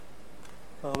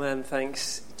Amen.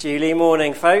 Thanks, Julie.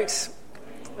 Morning, folks.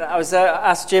 I was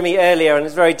asked Jimmy earlier, and I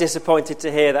was very disappointed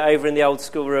to hear that over in the old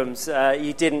school rooms,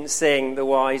 you didn't sing "The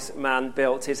Wise Man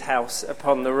Built His House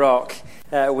Upon the Rock"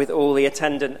 with all the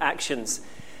attendant actions.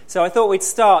 So I thought we'd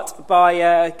start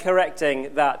by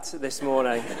correcting that this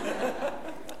morning.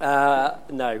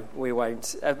 No, we won't.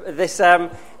 Sorry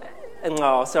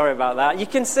about that. You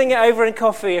can sing it over in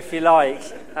coffee if you like.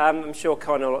 I'm sure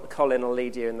Colin will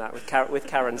lead you in that with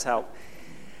Karen's help.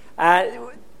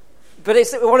 But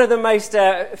it's one of the most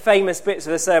famous bits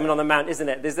of the Sermon on the Mount, isn't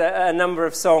it? There's a number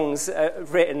of songs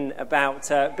written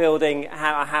about building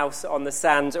a house on the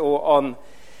sand or on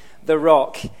the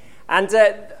rock. And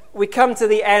we come to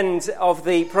the end of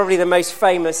probably the most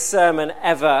famous sermon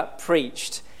ever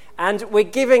preached. And we're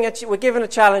given a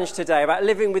challenge today about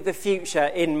living with the future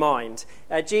in mind.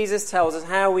 Jesus tells us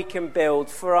how we can build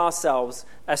for ourselves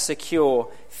a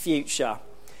secure future.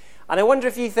 And I wonder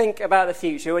if you think about the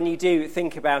future when you do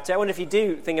think about it. I wonder if you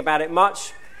do think about it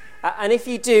much. And if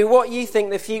you do, what you think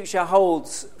the future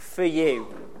holds for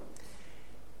you.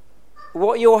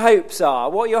 What your hopes are.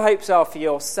 What your hopes are for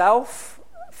yourself,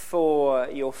 for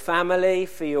your family,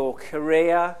 for your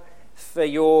career,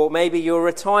 for maybe your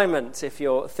retirement if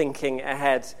you're thinking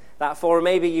ahead that far, or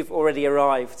maybe you've already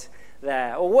arrived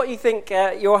there. Or what you think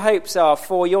your hopes are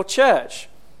for your church.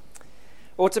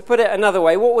 Or to put it another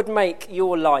way, what would make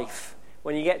your life,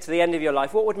 when you get to the end of your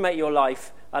life, what would make your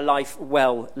life a life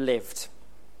well lived?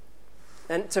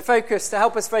 And to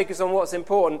help us focus on what's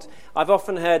important, I've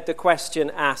often heard the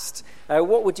question asked,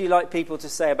 what would you like people to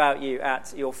say about you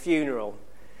at your funeral?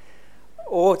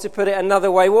 Or to put it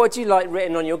another way, what would you like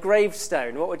written on your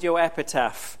gravestone? What would your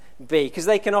epitaph be? Because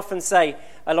they can often say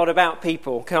a lot about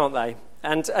people, can't they?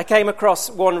 And I came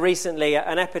across one recently,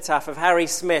 an epitaph of Harry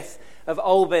Smith of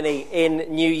Albany in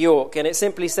New York, and it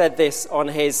simply said this on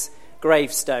his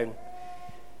gravestone.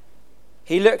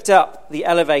 He looked up the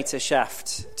elevator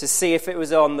shaft to see if it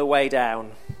was on the way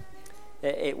down.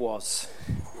 It was.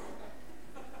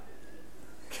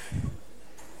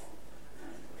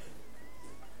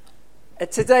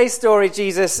 Today's story,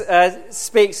 Jesus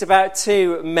speaks about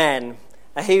two men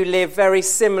who live very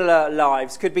similar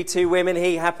lives. Could be two women.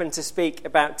 He happened to speak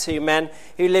about two men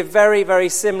who live very, very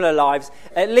similar lives,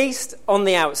 at least on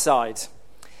the outside.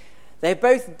 They're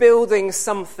both building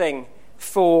something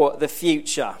for the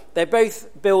future. They're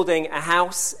both building a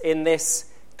house in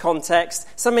this context,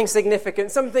 something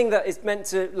significant, something that is meant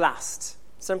to last,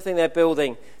 something they're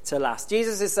building to last.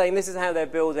 Jesus is saying this is how they're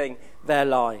building their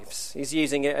lives. He's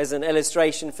using it as an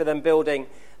illustration for them building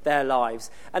their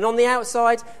lives. And on the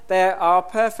outside, there are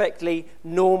perfectly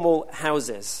normal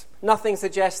houses. Nothing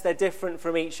suggests they're different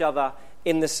from each other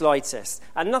in the slightest.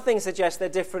 And nothing suggests they're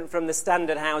different from the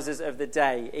standard houses of the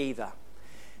day either.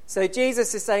 So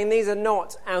Jesus is saying these are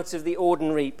not out of the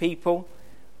ordinary people.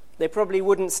 They probably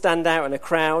wouldn't stand out in a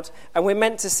crowd. And we're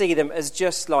meant to see them as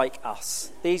just like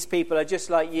us. These people are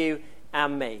just like you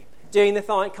and me, doing the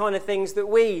kind of things that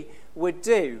we would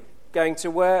do. Going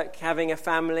to work, having a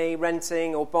family,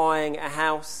 renting or buying a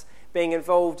house, being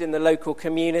involved in the local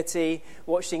community,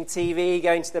 watching TV,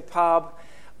 going to the pub,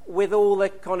 with all the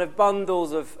kind of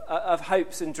bundles of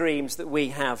hopes and dreams that we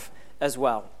have as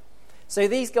well. So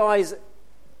these guys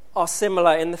are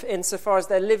similar insofar as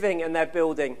they're living and they're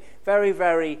building very,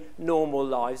 very normal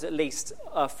lives, at least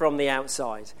from the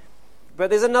outside. But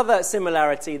there's another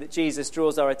similarity that Jesus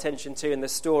draws our attention to in the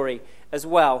story as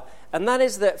well, and that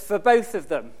is that for both of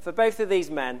them, for both of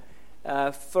these men,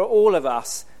 for all of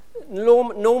us,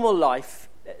 normal life,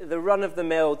 the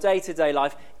run-of-the-mill, day-to-day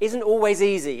life, isn't always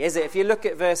easy, is it? If you look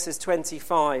at verses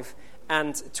 25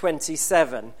 and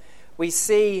 27, we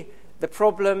see the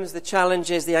problems, the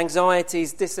challenges, the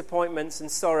anxieties, disappointments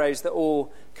and sorrows that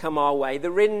all come our way.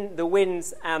 The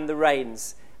winds and the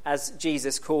rains, as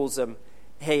Jesus calls them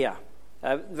here.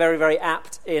 Very, very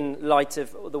apt in light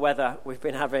of the weather we've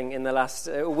been having in the last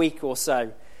week or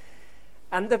so.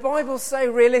 And the Bible's so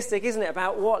realistic, isn't it,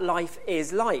 about what life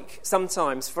is like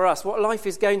sometimes for us, what life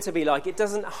is going to be like. It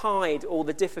doesn't hide all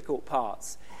the difficult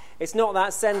parts. It's not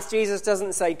that sense. Jesus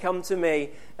doesn't say, come to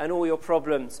me and all your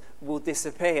problems will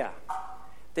disappear.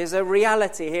 There's a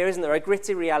reality here, isn't there, a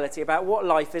gritty reality about what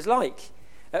life is like.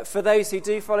 For those who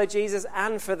do follow Jesus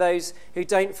and for those who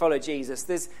don't follow Jesus.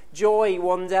 There's joy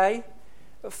one day,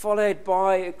 followed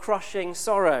by crushing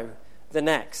sorrow the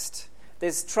next.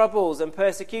 There's troubles and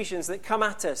persecutions that come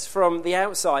at us from the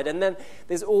outside, and then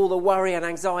there's all the worry and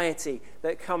anxiety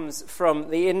that comes from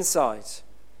the inside.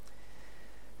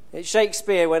 It's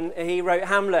Shakespeare, when he wrote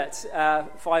Hamlet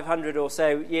 500 or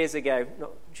so years ago,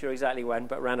 not sure exactly when,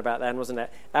 but around about then, wasn't it?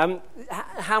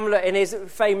 Hamlet, in his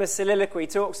famous soliloquy,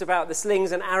 talks about the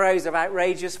slings and arrows of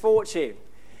outrageous fortune.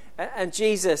 And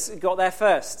Jesus got there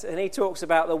first, and he talks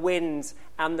about the winds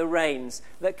and the rains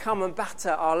that come and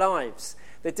batter our lives,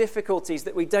 the difficulties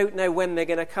that we don't know when they're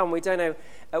going to come, we don't know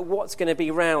what's going to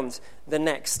be round the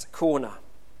next corner.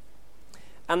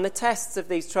 And the tests of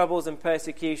these troubles and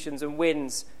persecutions and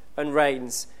winds and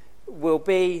rains will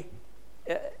be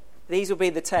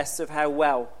the tests of how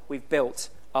well we've built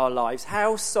our lives,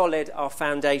 how solid our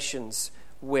foundations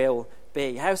will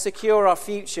be, how secure our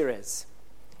future is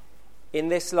in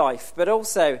this life, but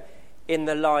also in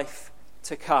the life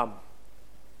to come.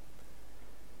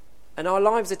 And our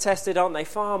lives are tested, aren't they,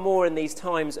 far more in these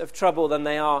times of trouble than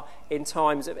they are in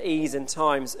times of ease and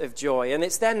times of joy. And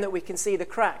it's then that we can see the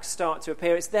cracks start to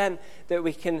appear. It's then that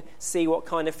we can see what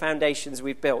kind of foundations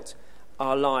we've built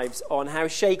our lives on, how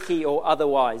shaky or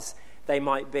otherwise they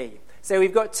might be. So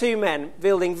we've got two men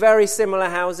building very similar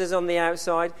houses on the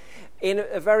outside in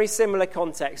a very similar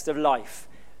context of life.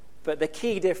 But the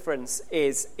key difference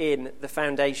is in the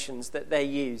foundations that they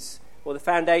use, or the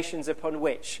foundations upon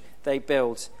which they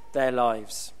build their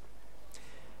lives.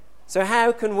 So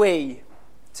how can we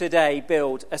today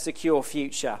build a secure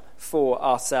future for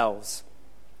ourselves?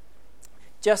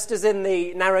 Just as in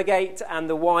the narrow gate and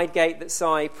the wide gate that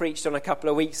Si preached on a couple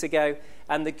of weeks ago,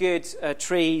 and the good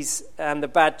trees and the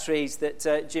bad trees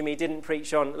that Jimmy didn't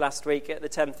preach on last week at the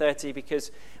 10:30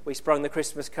 because we sprung the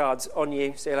Christmas cards on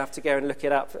you, so you'll have to go and look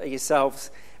it up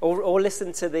yourselves, or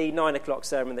listen to the 9 o'clock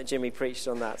sermon that Jimmy preached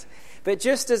on that. But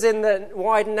just as in the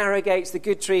wide and narrow gates, the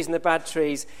good trees and the bad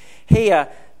trees, here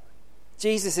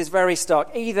Jesus is very stark.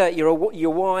 Either you're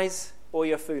wise or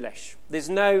you're foolish. There's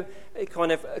no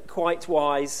kind of quite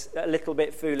wise, a little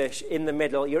bit foolish in the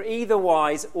middle. You're either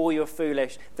wise or you're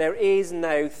foolish. There is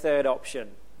no third option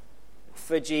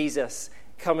for Jesus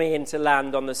coming into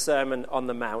land on the Sermon on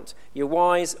the Mount. You're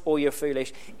wise or you're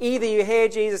foolish. Either you hear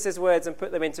Jesus' words and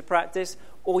put them into practice,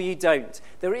 or you don't.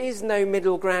 There is no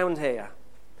middle ground here.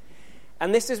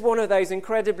 And this is one of those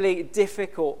incredibly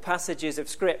difficult passages of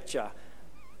Scripture.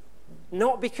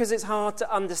 Not because it's hard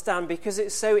to understand, because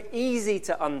it's so easy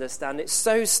to understand. It's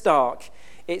so stark.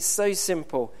 It's so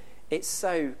simple. It's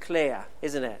so clear,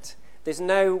 isn't it? There's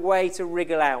no way to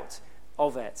wriggle out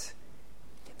of it.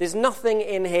 There's nothing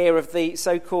in here of the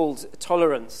so-called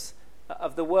tolerance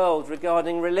of the world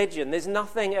regarding religion. There's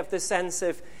nothing of the sense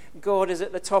of God is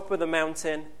at the top of the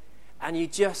mountain and you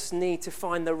just need to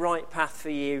find the right path for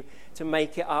you to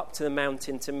make it up to the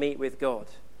mountain to meet with God.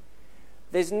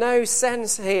 There's no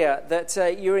sense here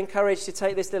that you're encouraged to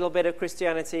take this little bit of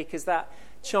Christianity because that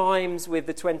chimes with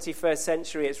the 21st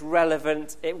century. It's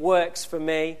relevant. It works for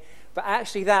me. But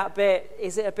actually that bit,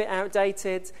 is it a bit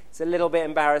outdated? It's a little bit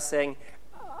embarrassing.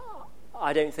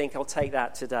 I don't think I'll take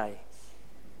that today.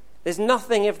 There's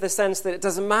nothing of the sense that it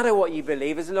doesn't matter what you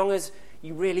believe as long as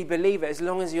you really believe it, as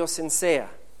long as you're sincere.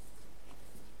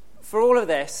 For all of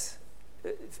this,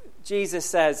 Jesus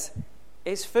says,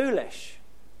 it's foolish.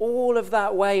 All of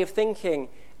that way of thinking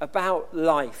about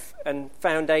life and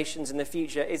foundations in the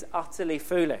future is utterly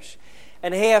foolish.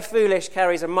 And here, foolish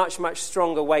carries a much, much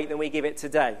stronger weight than we give it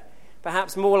today.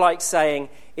 Perhaps more like saying,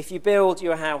 if you build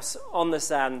your house on the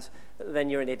sand,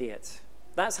 then you're an idiot.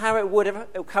 That's how it would have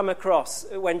come across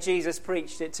when Jesus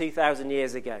preached it 2,000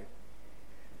 years ago.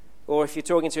 Or if you're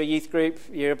talking to a youth group,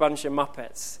 you're a bunch of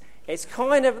muppets. It's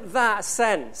kind of that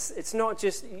sense. It's not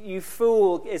just you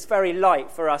fool. It's very light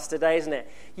for us today, isn't it?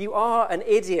 You are an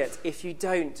idiot if you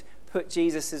don't put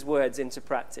Jesus' words into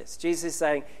practice. Jesus is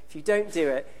saying, if you don't do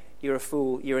it, you're a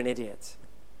fool, you're an idiot.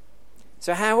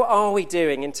 So how are we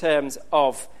doing in terms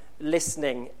of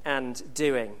listening and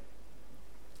doing?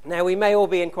 Now, we may all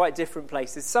be in quite different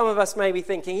places. Some of us may be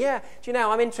thinking, yeah, do you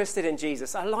know, I'm interested in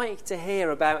Jesus. I like to hear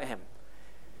about him.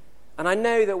 And I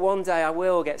know that one day I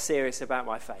will get serious about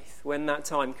my faith when that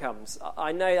time comes.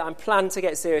 I know I'm planned to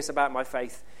get serious about my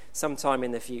faith sometime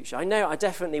in the future. I know I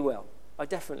definitely will. I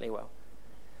definitely will.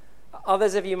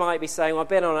 Others of you might be saying, well, I've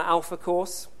been on an Alpha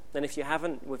course. And if you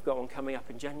haven't, we've got one coming up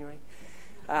in January.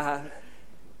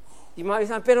 You might be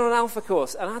saying, I've been on an Alpha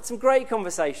course and I had some great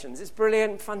conversations. It's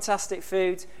brilliant, fantastic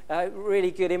food, really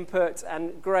good input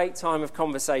and great time of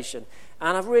conversation.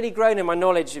 And I've really grown in my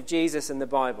knowledge of Jesus and the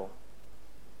Bible.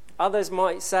 Others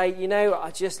might say, you know,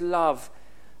 I just love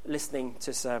listening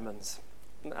to sermons.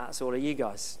 That's all of you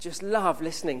guys. Just love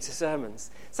listening to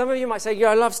sermons. Some of you might say, yeah,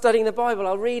 I love studying the Bible.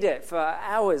 I'll read it for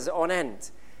hours on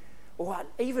end. Or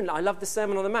even I love the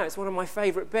Sermon on the Mount. It's one of my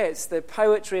favourite bits. The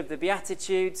poetry of the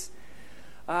Beatitudes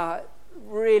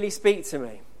really speak to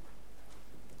me.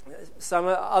 Some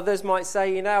others might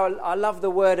say, I love the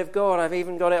Word of God. I've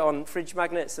even got it on fridge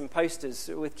magnets and posters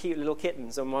with cute little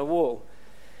kittens on my wall.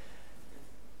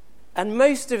 And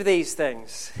most of these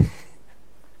things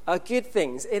are good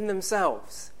things in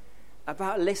themselves,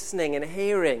 about listening and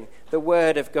hearing the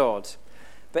Word of God.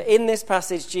 But in this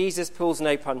passage, Jesus pulls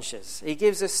no punches. He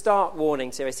gives a stark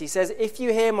warning to us. He says, if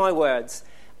you hear my words,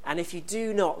 and if you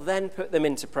do not then put them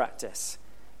into practice,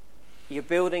 you're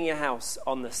building your house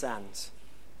on the sand.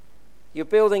 You're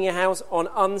building your house on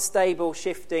unstable,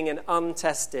 shifting, and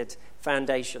untested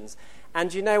foundations.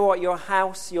 And you know what? Your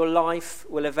house, your life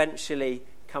will eventually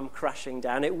come crashing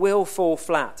down. It will fall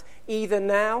flat, either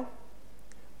now,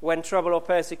 when trouble or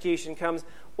persecution comes,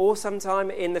 or sometime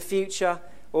in the future,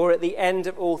 or at the end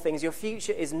of all things. Your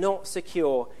future is not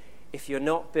secure if you're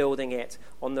not building it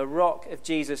on the rock of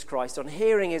Jesus Christ, on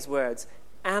hearing his words,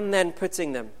 and then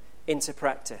putting them into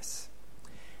practice.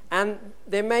 And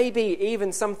there may be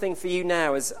even something for you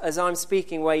now as I'm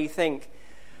speaking where you think,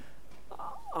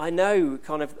 I know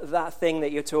kind of that thing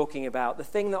that you're talking about, the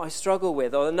thing that I struggle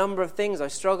with, or the number of things I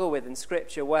struggle with in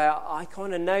Scripture where I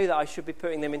kind of know that I should be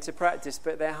putting them into practice,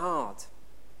 but they're hard.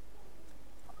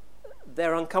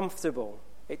 They're uncomfortable.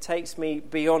 It takes me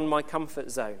beyond my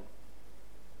comfort zone.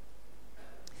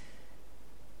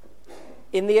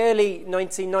 In the early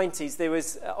 1990s, there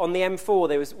was, on the M4,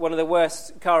 there was one of the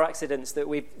worst car accidents that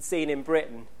we've seen in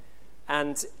Britain.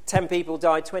 And 10 people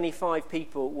died, 25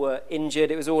 people were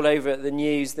injured. It was all over the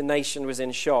news. The nation was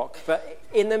in shock. But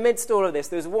in the midst of all of this,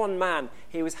 there was one man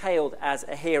who was hailed as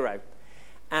a hero.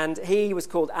 And he was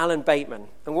called Alan Bateman.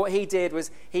 And what he did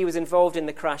was he was involved in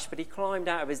the crash, but he climbed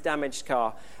out of his damaged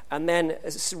car and then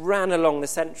ran along the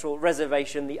central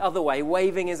reservation the other way,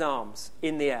 waving his arms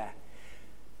in the air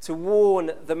to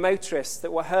warn the motorists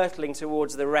that were hurtling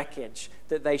towards the wreckage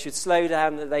that they should slow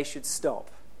down, that they should stop.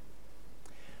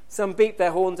 Some beeped their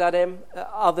horns at him,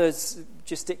 others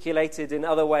gesticulated in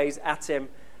other ways at him,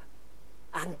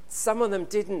 and some of them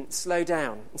didn't slow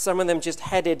down. Some of them just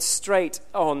headed straight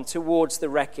on towards the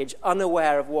wreckage,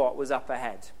 unaware of what was up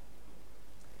ahead.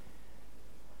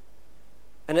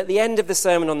 And at the end of the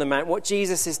Sermon on the Mount, what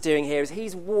Jesus is doing here is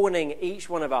he's warning each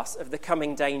one of us of the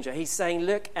coming danger. He's saying,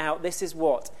 look out, this is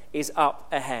what is up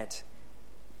ahead.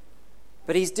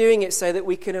 But he's doing it so that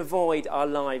we can avoid our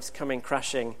lives coming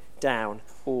crashing down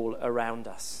all around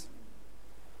us.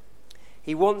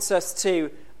 He wants us to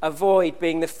avoid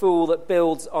being the fool that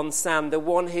builds on sand, the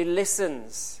one who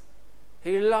listens,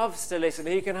 who loves to listen,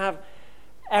 who can have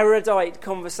erudite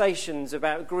conversations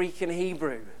about Greek and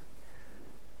Hebrew,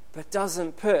 but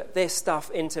doesn't put this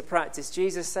stuff into practice.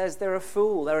 Jesus says they're a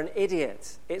fool, they're an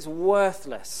idiot, it's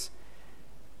worthless.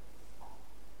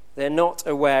 They're not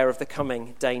aware of the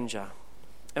coming danger.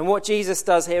 And what Jesus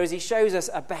does here is he shows us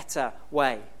a better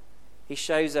way. He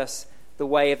shows us the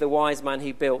way of the wise man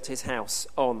who built his house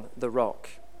on the rock.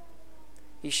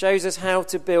 He shows us how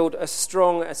to build a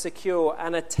strong, a secure,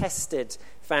 and a tested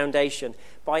foundation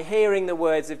by hearing the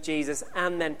words of Jesus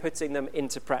and then putting them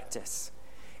into practice.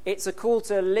 It's a call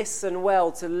to listen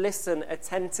well, to listen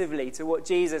attentively to what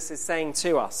Jesus is saying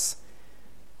to us,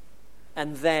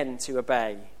 and then to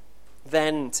obey,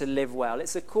 then to live well.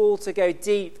 It's a call to go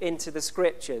deep into the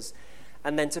Scriptures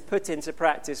and then to put into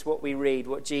practice what we read,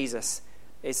 what Jesus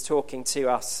is talking to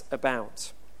us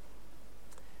about.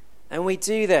 And we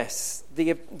do this,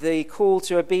 the call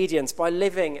to obedience, by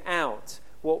living out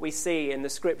what we see in the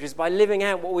Scriptures, by living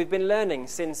out what we've been learning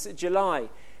since July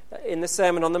in the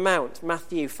Sermon on the Mount,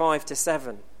 Matthew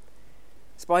 5-7.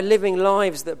 It's by living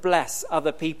lives that bless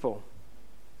other people,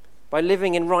 by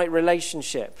living in right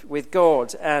relationship with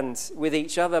God and with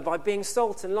each other, by being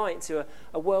salt and light to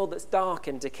a world that's dark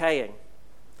and decaying.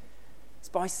 It's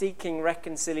by seeking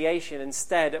reconciliation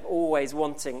instead of always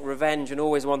wanting revenge and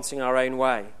always wanting our own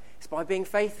way. It's by being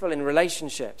faithful in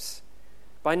relationships,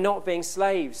 by not being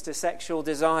slaves to sexual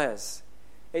desires.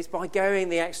 It's by going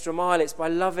the extra mile. It's by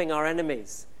loving our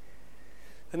enemies.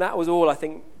 And that was all, I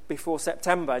think, before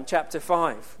September in chapter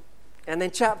 5. And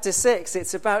then chapter 6,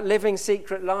 it's about living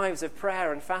secret lives of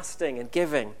prayer and fasting and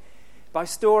giving, by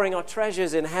storing our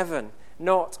treasures in heaven,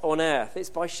 not on earth.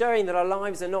 It's by showing that our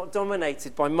lives are not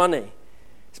dominated by money.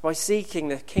 It's by seeking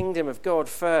the kingdom of God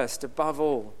first, above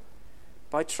all,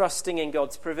 by trusting in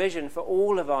God's provision for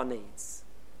all of our needs.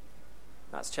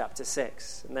 That's chapter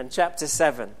 6. And then chapter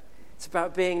 7, it's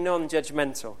about being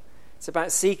non-judgmental. It's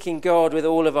about seeking God with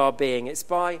all of our being. It's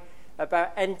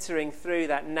about entering through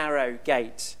that narrow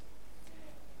gate.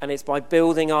 And it's by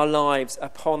building our lives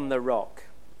upon the rock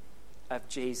of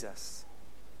Jesus.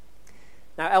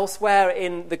 Now, elsewhere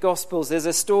in the Gospels, there's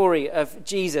a story of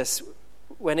Jesus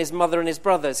when his mother and his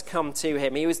brothers come to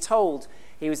him. He was told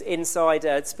he was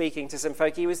inside speaking to some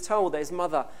folk. He was told that his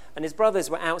mother and his brothers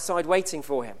were outside waiting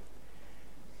for him.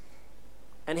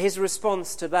 And his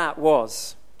response to that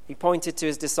was, he pointed to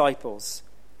his disciples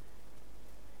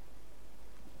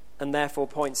and therefore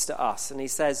points to us. And he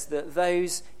says that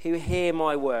those who hear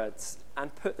my words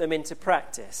and put them into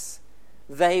practice,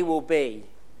 they will be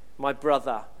my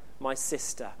brother, my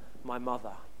sister, my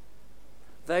mother.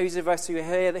 Those of us who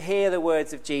hear the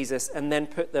words of Jesus and then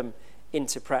put them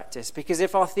into practice. Because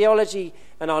if our theology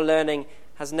and our learning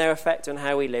has no effect on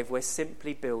how we live, we're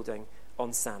simply building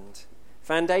on sand.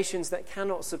 Foundations that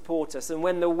cannot support us. And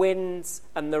when the winds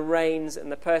and the rains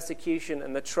and the persecution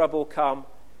and the trouble come,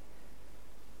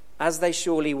 as they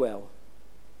surely will,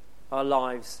 our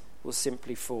lives will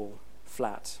simply fall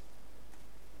flat.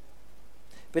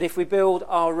 But if we build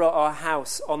our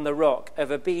house on the rock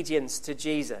of obedience to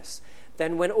Jesus,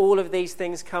 then when all of these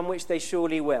things come, which they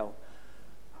surely will,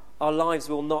 our lives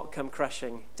will not come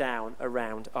crashing down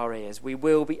around our ears. We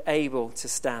will be able to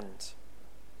stand.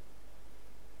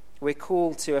 We're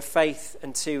called to a faith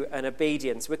and to an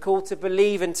obedience. We're called to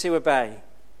believe and to obey.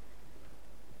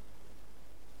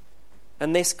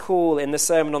 And this call in the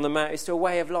Sermon on the Mount is to a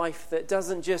way of life that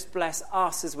doesn't just bless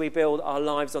us as we build our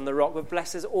lives on the rock, but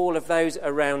blesses all of those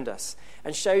around us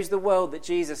and shows the world that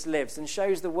Jesus lives and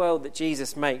shows the world that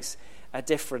Jesus makes a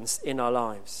difference in our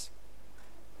lives.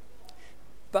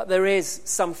 But there is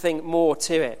something more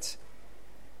to it.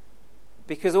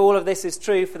 Because all of this is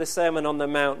true for the Sermon on the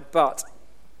Mount, but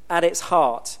at its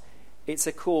heart, it's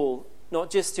a call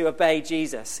not just to obey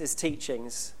Jesus, his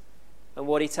teachings, and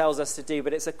what he tells us to do,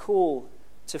 but it's a call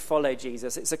to follow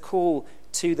Jesus. It's a call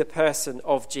to the person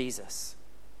of Jesus.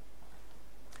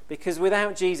 Because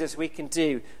without Jesus, we can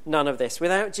do none of this.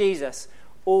 Without Jesus,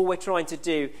 all we're trying to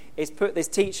do is put this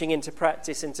teaching into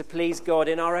practice and to please God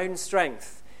in our own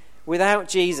strength. Without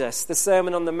Jesus, the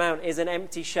Sermon on the Mount is an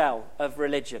empty shell of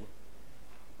religion.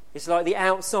 It's like the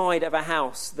outside of a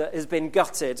house that has been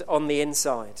gutted on the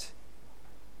inside.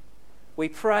 We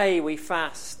pray, we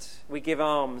fast, we give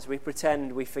alms, we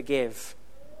pretend, we forgive.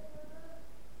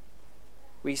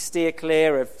 We steer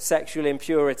clear of sexual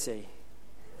impurity.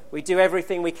 We do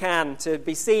everything we can to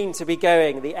be seen to be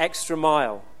going the extra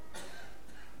mile.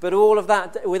 But all of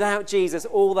that, without Jesus,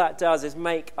 all that does is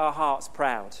make our hearts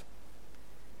proud.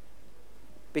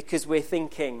 Because we're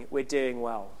thinking we're doing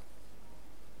well.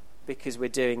 Because we're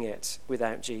doing it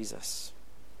without Jesus.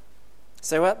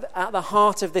 So at the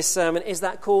heart of this sermon is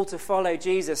that call to follow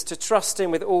Jesus, to trust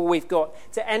him with all we've got,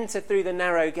 to enter through the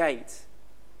narrow gate.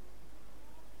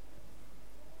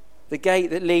 The gate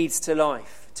that leads to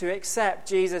life. To accept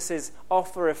Jesus'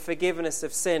 offer of forgiveness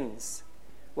of sins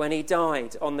when he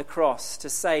died on the cross to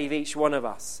save each one of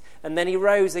us. And then he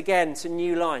rose again to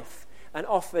new life and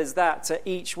offers that to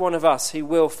each one of us who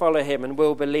will follow him and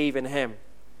will believe in him.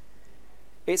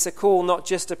 It's a call not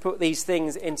just to put these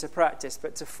things into practice,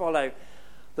 but to follow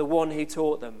the one who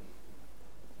taught them,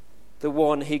 the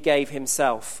one who gave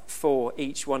himself for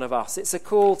each one of us. It's a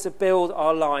call to build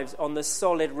our lives on the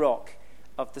solid rock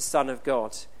of the Son of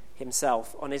God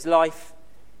himself, on his life,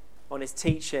 on his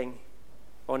teaching,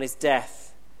 on his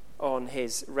death, on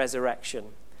his resurrection.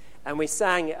 And we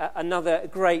sang another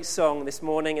great song this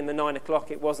morning in the 9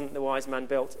 o'clock. It wasn't "The Wise Man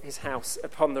Built His House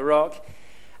Upon the Rock,"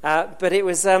 but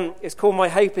it's called "My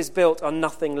Hope is Built on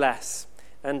Nothing Less."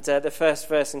 And the first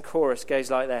verse and chorus goes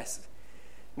like this.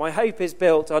 My hope is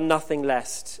built on nothing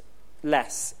less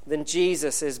than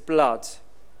Jesus' blood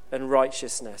and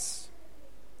righteousness.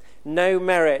 No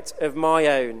merit of my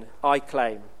own I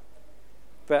claim,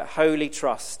 but wholly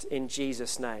trust in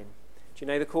Jesus' name. Do you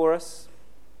know the chorus?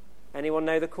 Anyone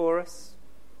know the chorus?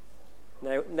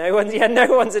 No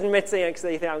one's admitting it because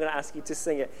they think I'm going to ask you to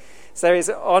sing it. So it's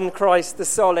 "On Christ the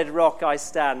solid rock I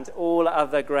stand, all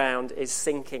other ground is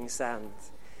sinking sand."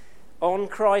 On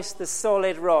Christ the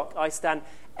solid rock I stand.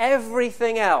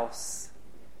 Everything else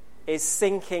is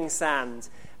sinking sand.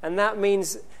 And that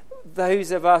means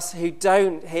those of us who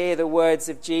don't hear the words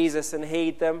of Jesus and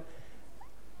heed them,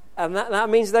 and that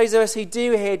means those of us who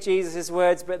do hear Jesus'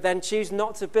 words but then choose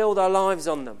not to build our lives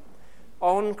on them.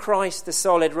 On Christ the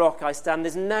solid rock I stand.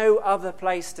 There's no other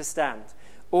place to stand.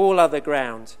 All other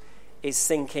ground is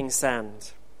sinking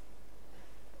sand.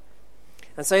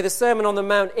 And so the Sermon on the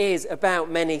Mount is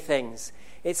about many things.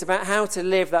 It's about how to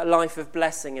live that life of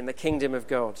blessing in the kingdom of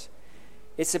God.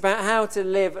 It's about how to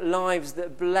live lives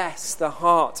that bless the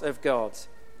heart of God.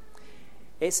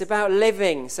 It's about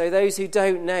living so those who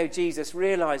don't know Jesus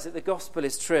realize that the gospel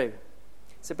is true.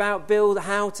 It's about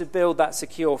how to build that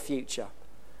secure future.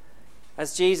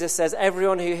 As Jesus says,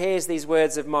 everyone who hears these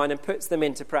words of mine and puts them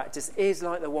into practice is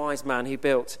like the wise man who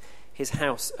built his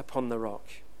house upon the rock.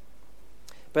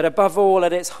 But above all,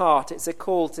 at its heart, it's a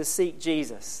call to seek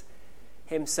Jesus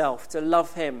himself, to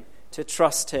love him, to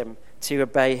trust him, to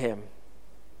obey him.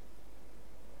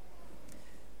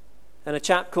 And a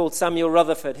chap called Samuel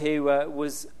Rutherford, who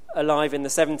was alive in the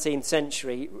 17th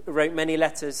century, wrote many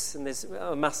letters, and there's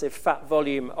a massive fat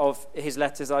volume of his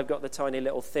letters. I've got the tiny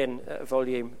little thin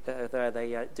volume there.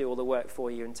 They do all the work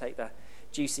for you and take the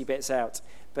juicy bits out.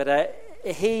 But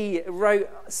he wrote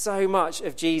so much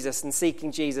of Jesus and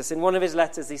seeking Jesus. In one of his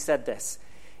letters, he said this.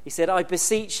 He said, "I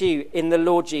beseech you in the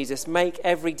Lord Jesus, make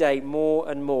every day more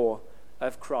and more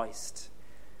of Christ.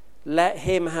 Let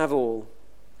him have all,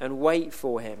 and wait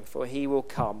for him, for he will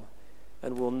come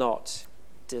and will not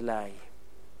delay."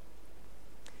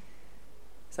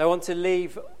 So I want to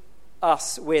leave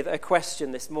us with a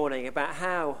question this morning about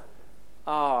how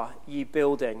are you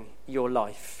building your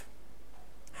life?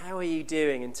 How are you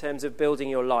doing in terms of building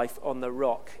your life on the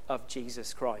rock of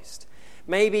Jesus Christ?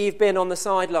 Maybe you've been on the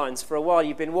sidelines for a while.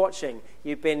 You've been watching.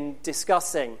 You've been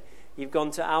discussing. You've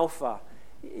gone to Alpha.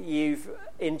 You've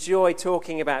enjoyed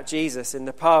talking about Jesus in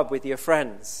the pub with your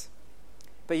friends.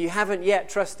 But you haven't yet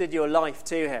trusted your life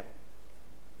to him.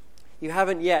 You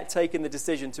haven't yet taken the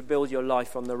decision to build your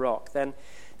life on the rock. Then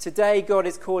today God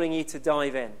is calling you to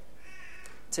dive in.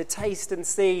 To taste and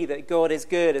see that God is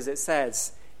good, as it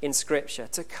says in Scripture.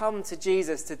 To come to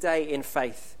Jesus today in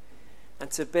faith. And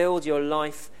to build your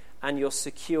life and your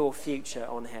secure future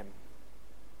on him.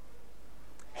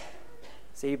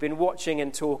 So you've been watching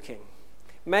and talking.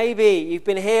 Maybe you've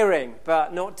been hearing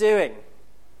but not doing.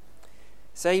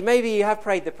 So maybe you have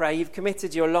prayed the prayer. You've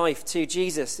committed your life to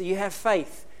Jesus. You have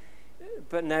faith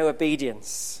but no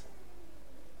obedience.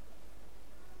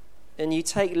 And you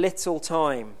take little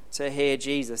time to hear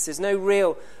Jesus. There's no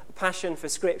real passion for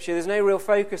Scripture. There's no real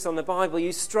focus on the Bible.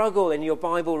 You struggle in your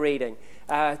Bible reading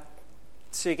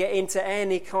to get into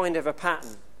any kind of a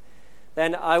pattern.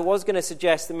 Then I was going to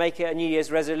suggest to make it a New Year's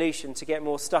resolution to get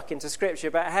more stuck into Scripture.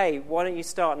 But hey, why don't you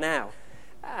start now?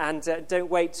 And don't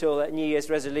wait till New Year's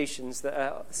resolutions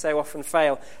that so often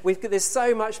fail. There's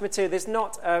so much material. There's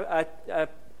not a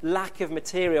lack of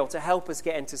material to help us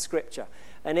get into Scripture.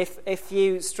 And if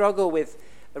you struggle with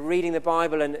reading the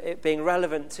Bible and it being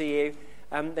relevant to you,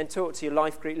 then talk to your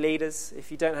life group leaders.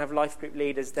 If you don't have life group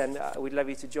leaders, then we'd love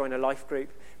you to join a life group.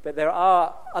 But there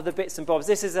are other bits and bobs.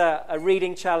 This is a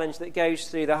reading challenge that goes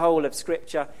through the whole of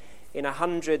Scripture in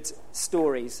 100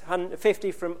 stories,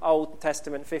 50 from Old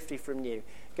Testament, 50 from New.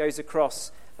 Goes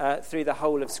across through the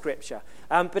whole of Scripture.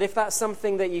 But if that's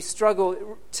something that you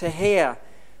struggle to hear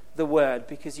the word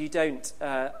because you don't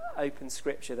open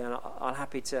Scripture, then I'm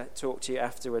happy to talk to you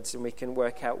afterwards and we can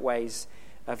work out ways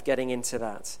of getting into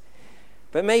that.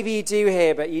 But maybe you do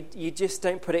hear, but you just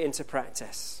don't put it into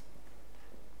practice.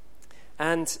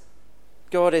 And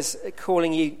God is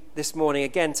calling you this morning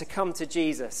again to come to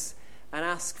Jesus and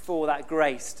ask for that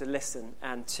grace to listen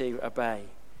and to obey.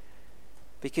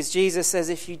 Because Jesus says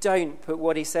if you don't put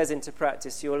what he says into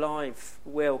practice, your life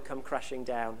will come crashing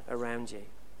down around you.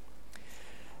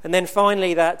 And then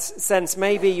finally, that sense,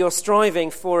 maybe you're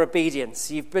striving for obedience.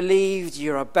 You've believed,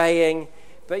 you're obeying,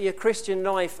 but your Christian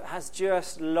life has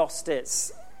just lost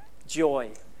its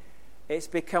joy. It's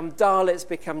become dull, it's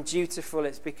become dutiful,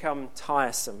 it's become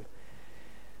tiresome.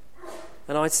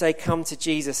 And I'd say come to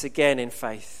Jesus again in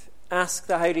faith. Ask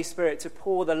the Holy Spirit to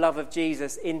pour the love of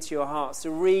Jesus into your hearts, to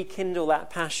rekindle that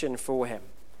passion for him.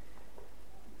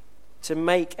 To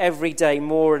make every day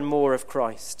more and more of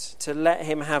Christ, to let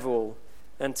him have all,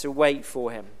 and to wait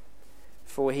for him,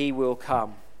 for he will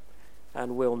come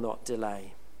and will not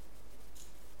delay.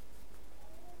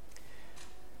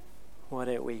 Why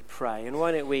don't we pray? And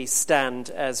why don't we stand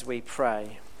as we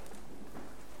pray?